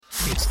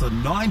It's the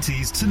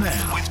 90s to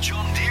now with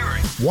John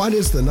Deering. What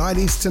is the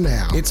 90s to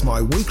now? It's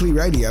my weekly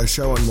radio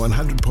show on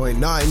 100.9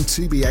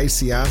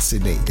 2BACR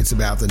Sydney. It's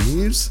about the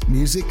news,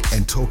 music,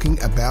 and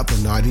talking about the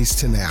 90s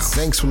to now.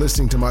 Thanks for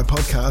listening to my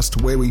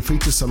podcast where we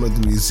feature some of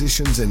the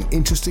musicians and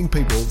interesting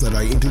people that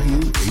I interview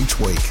each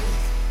week.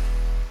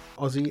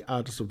 Aussie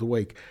Artist of the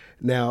Week.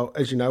 Now,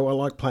 as you know, I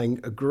like playing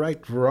a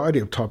great variety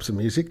of types of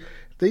music.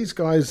 These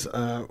guys,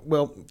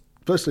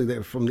 firstly,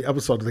 they're from the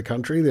other side of the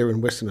country. They're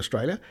in Western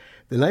Australia.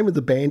 The name of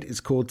the band is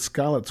called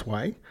Scarlet's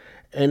Way,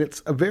 and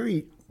it's a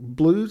very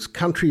blues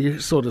country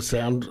sort of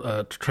sound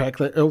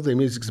track. All their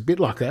music's a bit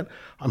like that.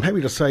 I'm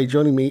happy to say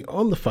joining me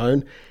on the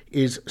phone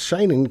is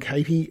Shane and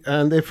Katie,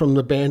 and they're from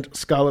the band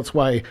Scarlet's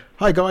Way.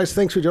 Hi, guys.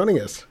 Thanks for joining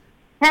us.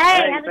 Hey, how's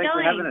it thanks going?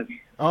 for having us.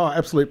 Oh,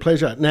 absolute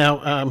pleasure.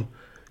 Now,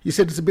 you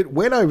said it's a bit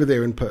wet over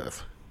there in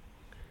Perth.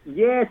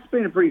 Yeah, it's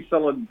been a pretty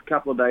solid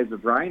couple of days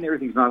of rain.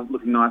 Everything's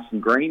looking nice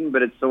and green,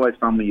 but it's always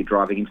fun when you're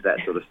driving into that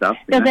sort of stuff.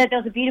 There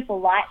was a beautiful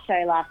light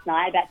show last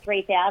night, about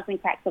 3,000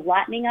 cracks of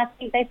lightning, I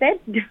think they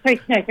said.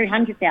 No,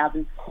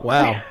 300,000.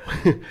 Wow.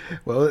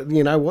 Well,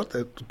 you know what?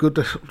 That's good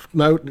to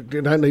know.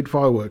 You don't need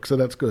fireworks, so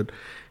that's good.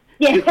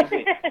 Yeah.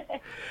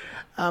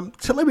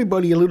 Tell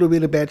everybody a little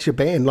bit about your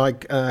band.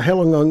 Like, how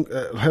long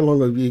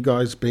have you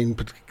guys been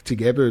put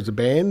together as a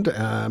band?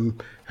 How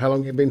long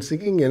have you been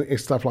singing and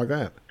stuff like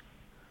that?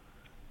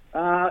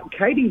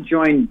 Katie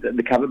joined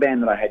the cover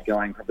band that I had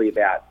going probably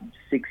about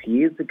 6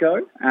 years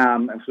ago.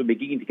 And so we've been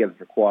gigging together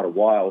for quite a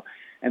while.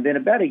 And then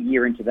about a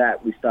year into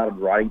that, we started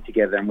writing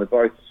together, and we're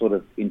both sort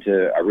of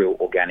into a real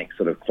organic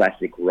sort of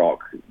classic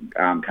rock,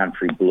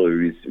 country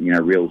blues,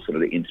 real sort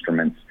of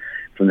instruments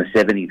from the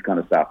 70s kind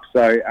of stuff.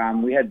 So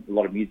we had a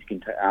lot of music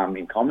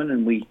in common,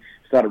 and we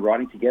started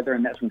writing together,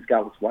 and that's when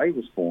Scarlet's Way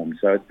was formed.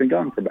 So it's been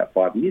going for about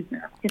 5 years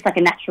now. Just like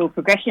a natural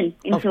progression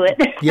into it.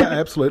 Yeah,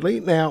 absolutely.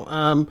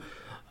 Now,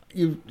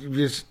 you've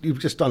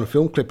just done a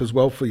film clip as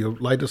well for your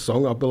latest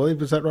song, I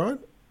believe. Is that right?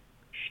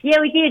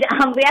 Yeah, we did.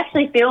 We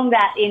actually filmed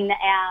that in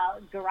our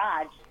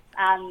garage.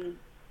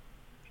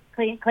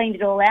 Cleaned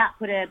it all out,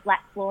 put a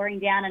black flooring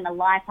down and a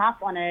light up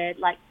on a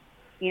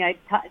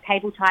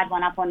cable tied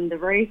one up on the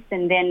roof,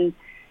 and then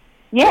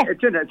it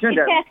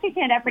actually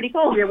turned out pretty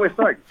cool. Yeah, we're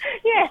stoked.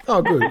 Yeah.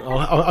 Oh, good.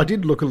 I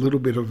did look a little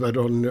bit of that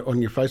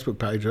on your Facebook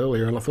page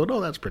earlier, and I thought,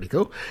 that's pretty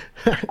cool.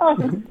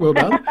 Awesome. Well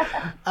done.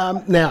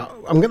 Now,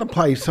 I'm going to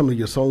play some of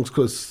your songs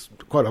because,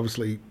 quite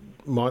obviously,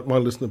 my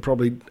listener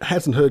probably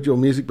hasn't heard your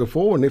music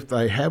before, and if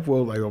they have,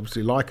 well, they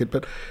obviously like it.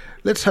 But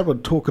let's have a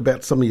talk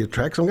about some of your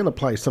tracks. I'm going to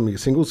play some of your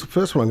singles. The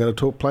first one I'm going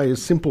to play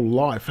is Simple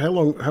Life. How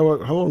long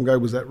ago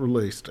was that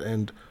released,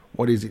 and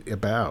what is it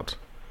about?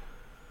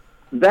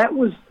 That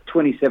was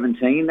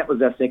 2017. That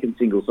was our second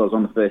single, so I was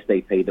on the first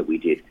EP that we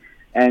did.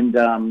 And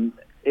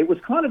it was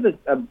kind of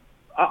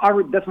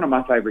that's one of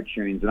my favourite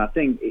tunes, and I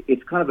think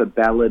it's kind of a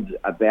ballad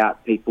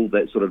about people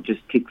that sort of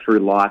just kick through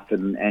life,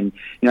 and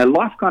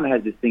life kind of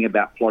has this thing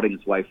about plotting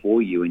its way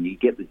for you, and you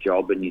get the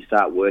job and you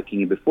start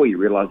working, and before you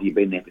realise you've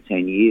been there for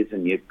 10 years,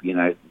 and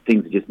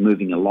things are just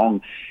moving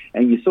along,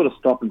 and you sort of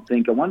stop and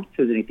think, I wonder if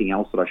there's anything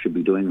else that I should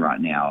be doing right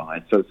now.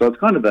 And so it's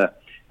kind of a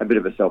bit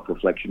of a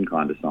self-reflection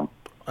kind of song.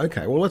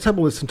 Okay, well, let's have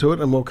a listen to it,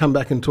 and we'll come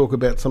back and talk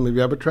about some of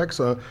the other tracks.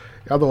 The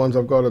other ones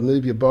I've got are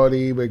Move Your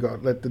Body, we've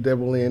got Let the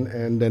Devil In,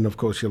 and then, of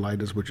course, your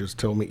latest, which is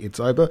Tell Me It's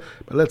Over.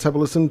 But let's have a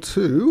listen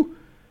to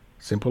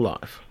Simple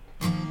Life.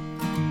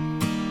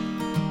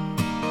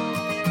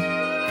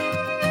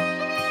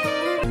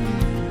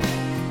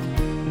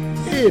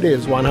 It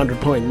is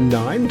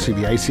 100.9 to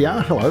the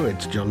ACR. Hello,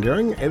 it's John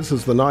Deering. This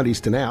is the 90s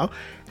to now,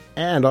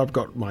 and I've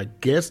got my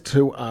guests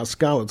who are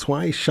Scarlet's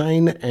Way,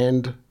 Shane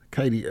and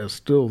Katie are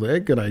still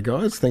there. G'day,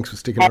 guys. Thanks for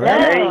sticking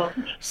around.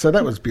 So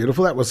that was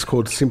beautiful. That was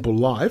called Simple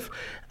Life.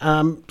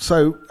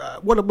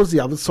 What was the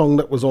other song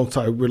that was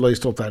also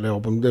released off that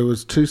album? There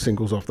was 2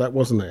 singles off that,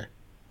 wasn't there?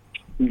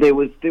 There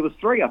was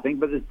 3, I think,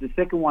 but the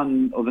second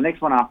one, or the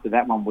next one after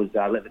that one was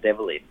Let the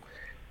Devil In.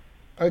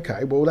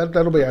 Okay, well,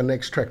 that'll be our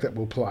next track that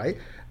we'll play.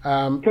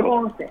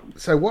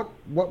 So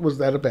what was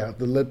that about,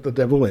 the Let the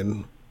Devil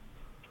In?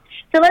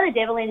 So Let the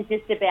Devil In is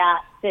just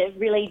about the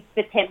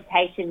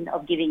temptation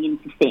of giving in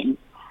to sin.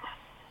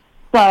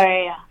 So,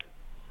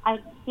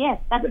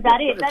 that's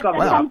about it. That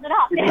sums it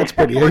up. That's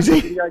pretty easy.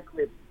 If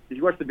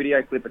you watch the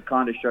video clip, it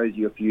kind of shows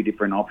you a few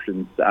different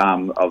options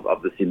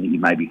of the sin that you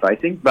may be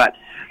facing. But,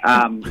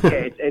 I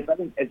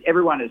think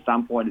everyone at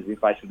some point has been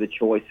faced with the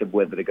choice of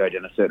whether to go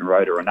down a certain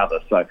road or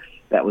another. So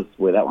that was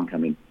where that one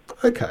came in.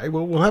 Okay,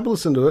 well, we'll have a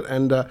listen to it.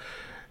 And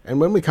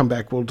when we come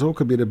back, we'll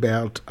talk a bit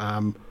about,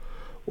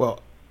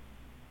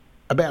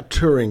 about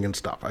touring and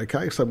stuff,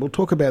 okay? So we'll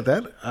talk about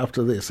that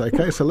after this,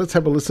 okay? So let's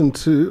have a listen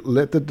to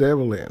Let the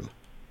Devil In.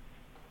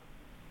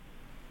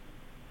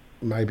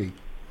 Maybe.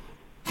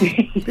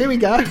 There we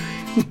go.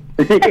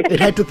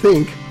 It had to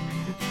think.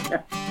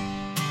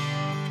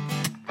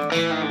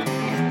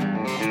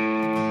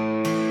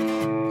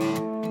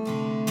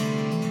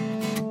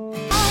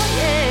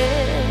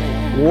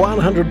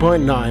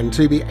 100.9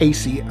 to the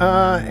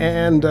ACR,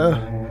 and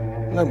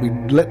we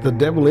Let the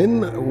Devil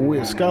In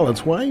with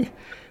Scarlet's Way.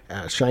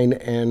 Shane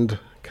and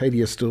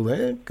Katie is still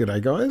there.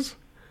 G'day, guys.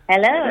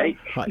 Hello.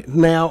 Hi.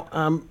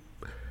 Now,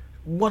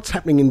 what's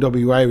happening in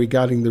WA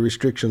regarding the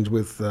restrictions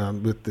with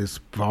this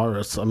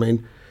virus? I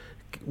mean,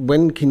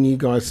 when can you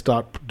guys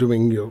start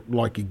doing your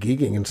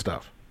gigging and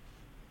stuff?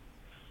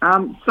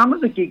 Some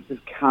of the gigs have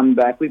come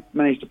back. We've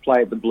managed to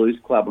play at the Blues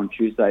Club on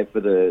Tuesday for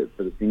the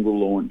single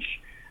launch,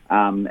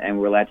 and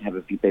we're allowed to have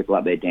a few people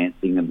up there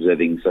dancing,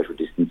 observing social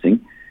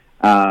distancing.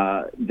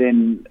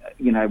 Then,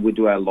 we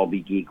do our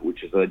lobby gig,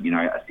 which is a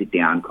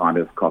sit-down kind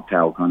of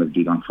cocktail kind of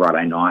gig on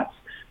Friday nights.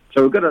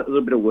 So we've got a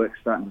little bit of work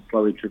starting to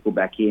slowly trickle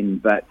back in,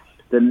 but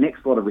the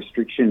next lot of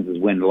restrictions is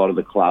when a lot of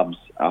the clubs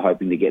are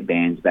hoping to get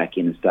bands back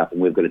in and stuff,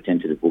 and we've got a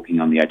tentative booking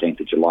on the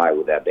 18th of July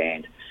with our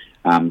band.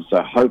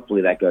 So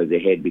hopefully that goes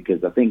ahead,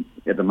 because I think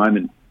at the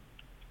moment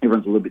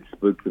everyone's a little bit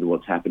spooked with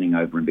what's happening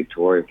over in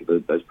Victoria for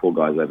those poor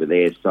guys over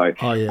there. So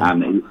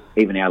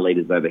even our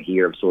leaders over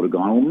here have sort of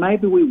gone, well,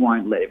 maybe we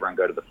won't let everyone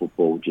go to the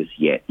football just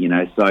yet,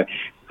 So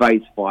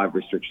phase 5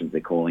 restrictions, they're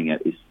calling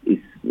it, is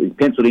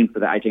penciled in for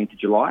the 18th of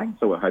July,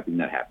 so we're hoping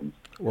that happens.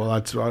 Well,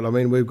 that's right. I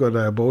mean, we've got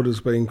our borders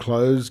being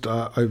closed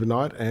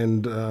overnight,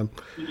 and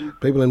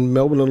people in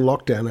Melbourne on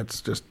lockdown. It's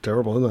just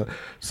terrible, isn't it?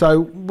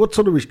 So what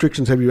sort of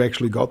restrictions have you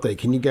actually got there?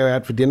 Can you go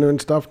out for dinner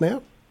and stuff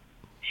now?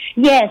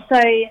 Yeah, so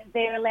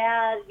you're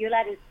allowed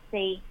to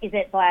see, is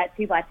it by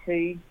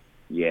 2x2?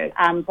 Yeah.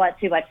 By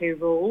 2x2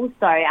 rules.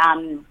 So,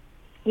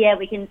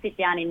 we can sit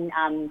down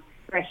in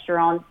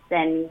restaurants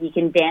and you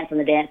can dance on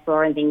the dance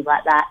floor and things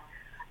like that.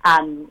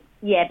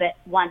 But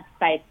once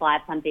phase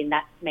 5 comes in,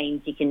 that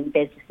means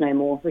there's just no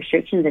more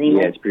restrictions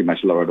anymore. Yeah, it's pretty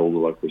much lowered all the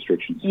local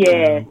restrictions.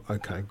 Yeah.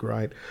 Okay,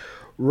 great.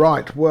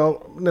 Right,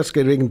 well, let's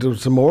get into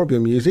some more of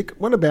your music.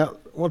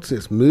 What's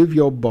this? Move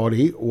Your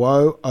Body,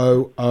 Whoa,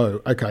 Oh,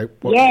 Oh. Okay.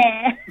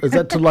 Yeah. Is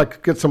that to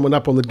get someone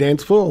up on the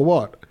dance floor or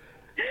what?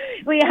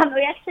 We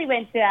actually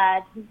went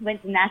to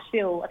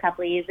Nashville a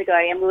couple of years ago,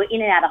 and we were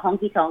in and out of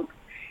honky tonks,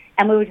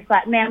 and we were just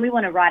like, man, we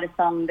want to write a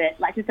song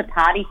just a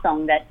party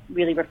song that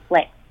really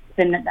reflects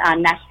the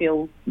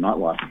Nashville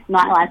nightlife.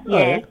 Yeah. Oh,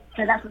 yeah.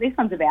 So that's what this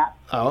one's about.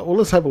 Well,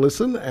 let's have a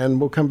listen, and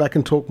we'll come back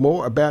and talk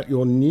more about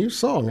your new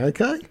song,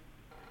 okay?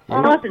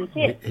 Awesome,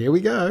 cheers. Here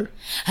we go.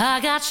 I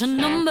got your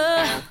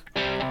number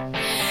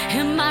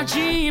in my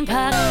jean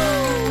pack.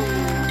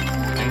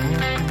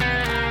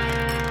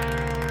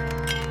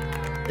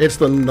 It's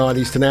the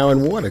 90s to now,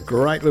 and what a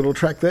great little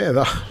track there.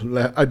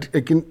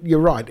 You're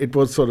right, it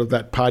was sort of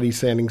that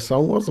party-sounding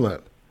song, wasn't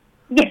it?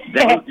 Yeah.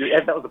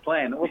 That was the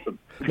plan. Awesome.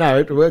 No,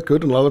 it worked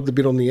good, and I loved the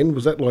bit on the end.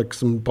 Was that like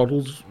some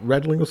bottles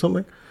rattling or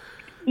something?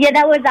 Yeah,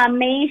 that was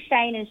me,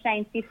 Shane, and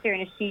Shane's sister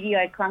in a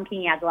studio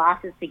clunking our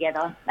glasses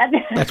together.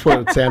 That's what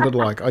it sounded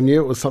like. I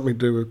knew it was something to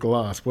do with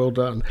glass. Well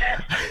done.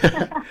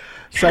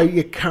 So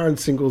your current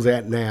single's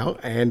out now,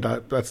 and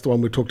that's the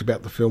one we talked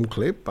about, the film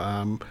clip.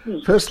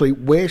 Firstly,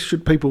 where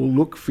should people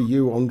look for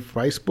you on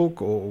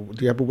Facebook, or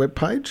do you have a web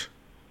page?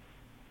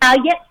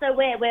 Yes, so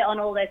we're on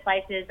all those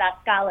places.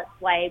 Scarlet's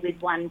Way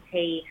with 1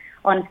 T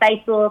on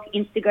Facebook,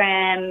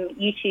 Instagram,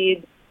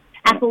 YouTube,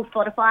 Apple,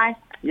 Spotify.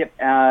 Yep,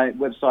 our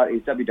website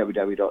is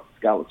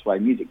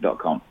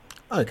www.scarletswaymusic.com.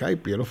 Okay,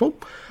 beautiful.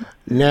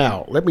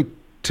 Now,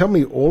 tell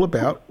me all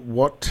about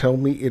Tell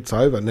Me It's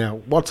Over. Now,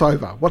 what's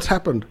over? What's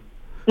happened?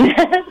 What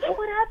happened?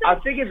 I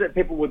figured that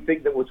people would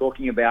think that we're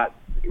talking about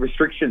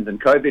restrictions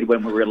and COVID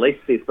when we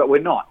release this, but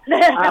we're not.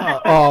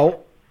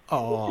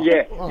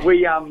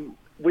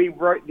 We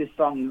wrote this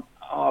song,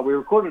 we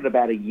recorded it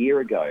about a year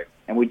ago,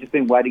 and we've just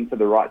been waiting for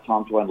the right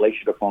time to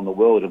unleash it upon the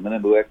world, and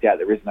then we worked out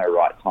there is no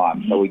right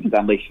time, so we just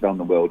unleashed it on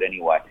the world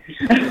anyway.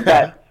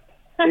 But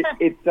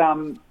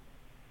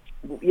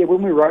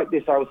when we wrote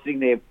this, I was sitting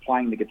there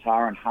playing the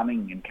guitar and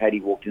humming, and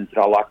Katie walked in and said,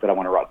 I like that, I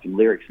want to write some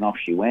lyrics, and off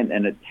she went,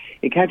 and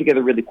it came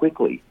together really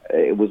quickly.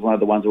 It was one of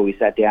the ones where we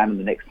sat down, and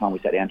the next time we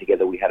sat down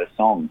together, we had a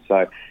song.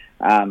 So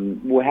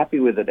we're happy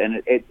with it,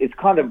 and it's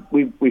kind of,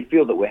 we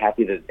feel that we're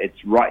happy that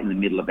it's right in the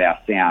middle of our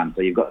sound.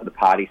 So you've got the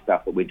party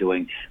stuff that we're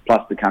doing,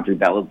 plus the country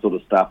ballad sort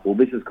of stuff. Well,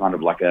 this is kind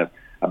of like a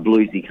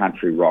bluesy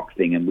country rock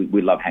thing, and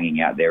we love hanging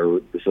out there.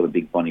 We're sort of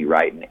big Bonnie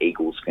Raitt and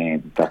Eagles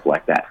fans and stuff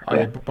like that.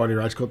 So. Bonnie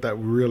Raitt's got that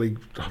really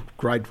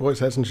great voice,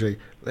 hasn't she?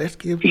 Let's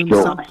give them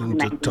something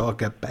to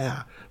talk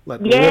about.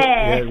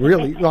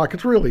 Really,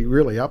 it's really,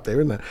 really up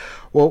there, isn't it?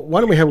 Well, why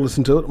don't we have a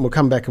listen to it, and we'll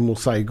come back and we'll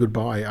say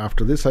goodbye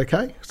after this,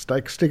 okay?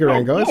 Stick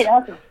around, guys. Yeah,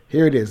 awesome.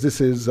 Here it is.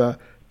 This is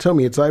Tell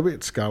Me It's Over.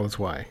 It's Scarlet's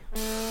Way.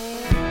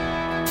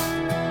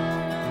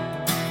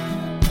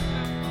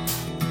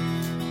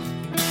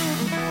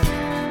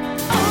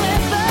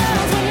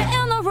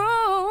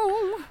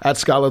 At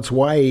Scarlet's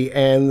Way,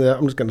 and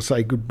I'm just going to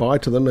say goodbye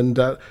to them, and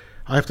I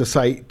have to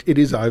say it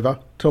is over.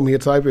 Tell me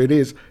it's over. It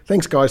is.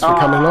 Thanks, guys, for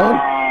coming on.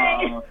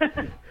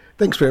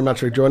 Thanks very much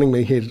for joining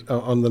me here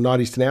on the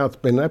 90s to Now. It's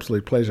been an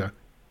absolute pleasure.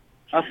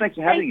 Oh, thanks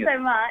for having us. Thanks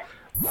so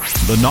much.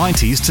 The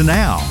 90s to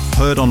Now,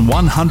 heard on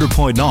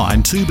 100.9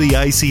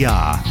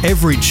 2BACR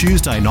every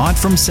Tuesday night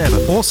from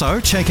 7. Also,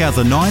 check out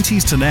the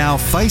 90s to Now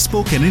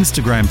Facebook and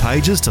Instagram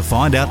pages to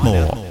find out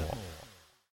more.